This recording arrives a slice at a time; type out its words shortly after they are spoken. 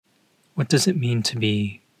What does it mean to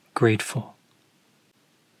be grateful?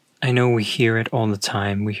 I know we hear it all the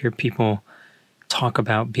time. We hear people talk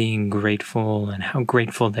about being grateful and how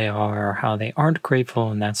grateful they are or how they aren't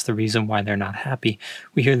grateful and that's the reason why they're not happy.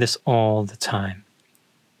 We hear this all the time.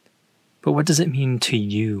 But what does it mean to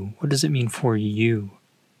you? What does it mean for you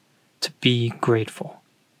to be grateful?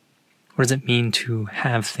 What does it mean to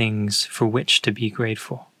have things for which to be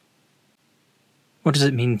grateful? What does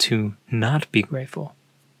it mean to not be grateful?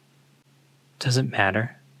 Does it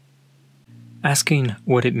matter? Asking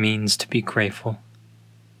what it means to be grateful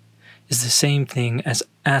is the same thing as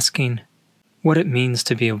asking what it means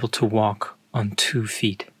to be able to walk on 2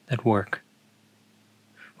 feet that work.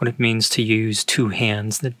 What it means to use 2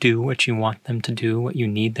 hands that do what you want them to do, what you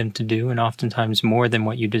need them to do, and oftentimes more than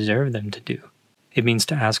what you deserve them to do. It means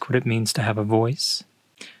to ask what it means to have a voice.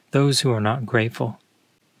 Those who are not grateful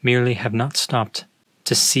merely have not stopped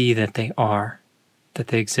to see that they are, that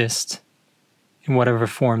they exist, in whatever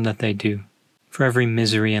form that they do. For every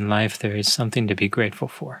misery in life, there is something to be grateful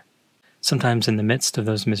for. Sometimes in the midst of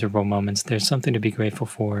those miserable moments, there's something to be grateful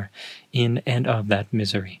for in and of that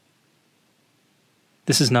misery.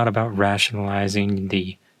 This is not about rationalizing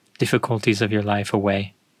the difficulties of your life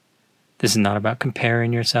away. This is not about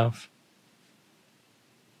comparing yourself.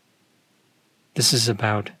 This is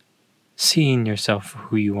about seeing yourself for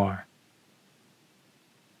who you are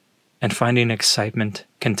and finding excitement,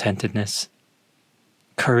 contentedness,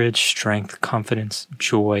 courage, strength, confidence,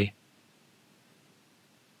 joy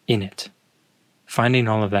in it. Finding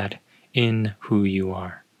all of that in who you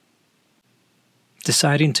are.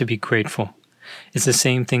 Deciding to be grateful is the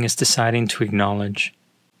same thing as deciding to acknowledge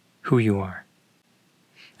who you are.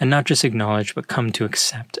 And not just acknowledge, but come to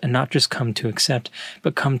accept. And not just come to accept,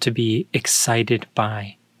 but come to be excited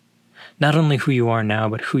by. Not only who you are now,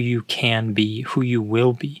 but who you can be, who you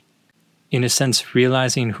will be. In a sense,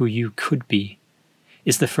 realizing who you could be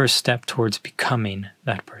is the first step towards becoming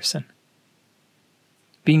that person.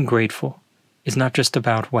 Being grateful is not just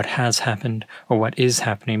about what has happened or what is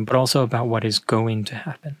happening, but also about what is going to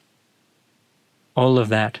happen. All of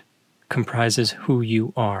that comprises who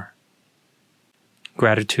you are.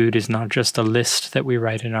 Gratitude is not just a list that we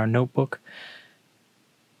write in our notebook.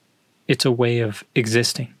 It's a way of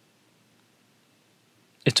existing.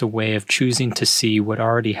 It's a way of choosing to see what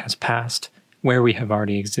already has passed, where we have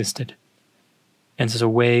already existed. And it's a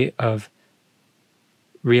way of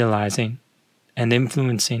realizing and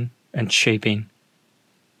influencing and shaping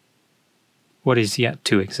what is yet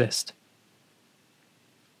to exist.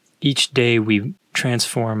 Each day we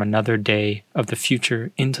transform another day of the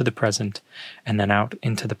future into the present and then out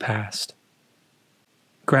into the past.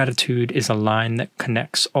 Gratitude is a line that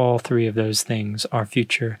connects all 3 of those things, our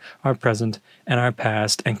future, our present, and our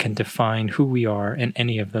past, and can define who we are in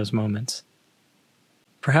any of those moments.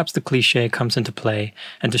 Perhaps the cliche comes into play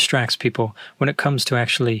and distracts people when it comes to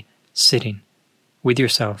actually sitting with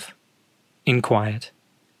yourself in quiet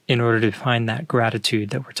in order to find that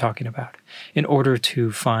gratitude that we're talking about, in order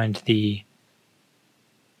to find the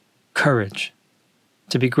courage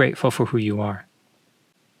to be grateful for who you are.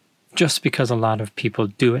 Just because a lot of people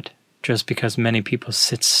do it, just because many people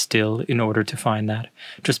sit still in order to find that,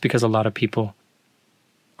 just because a lot of people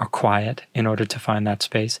are quiet in order to find that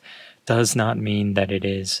space, does not mean that it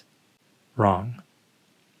is wrong.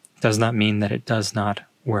 Does not mean that it does not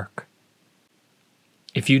work.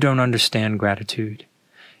 If you don't understand gratitude,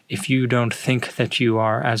 if you don't think that you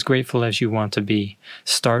are as grateful as you want to be,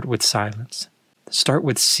 start with silence. Start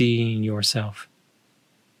with seeing yourself.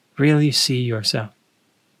 Really see yourself.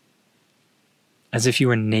 As if you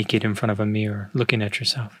were naked in front of a mirror, looking at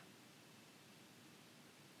yourself.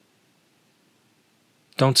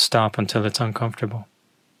 Don't stop until it's uncomfortable.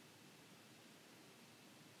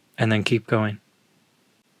 And then keep going.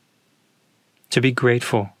 To be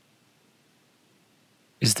grateful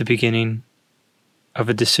is the beginning of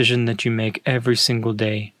a decision that you make every single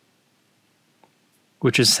day,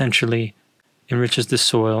 which essentially enriches the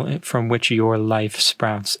soil from which your life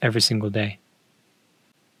sprouts every single day.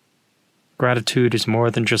 Gratitude is more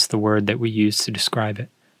than just the word that we use to describe it.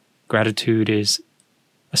 Gratitude is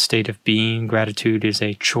a state of being. Gratitude is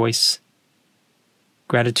a choice.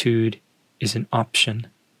 Gratitude is an option.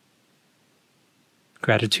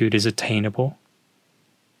 Gratitude is attainable.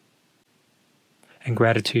 And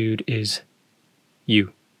gratitude is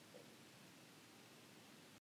you.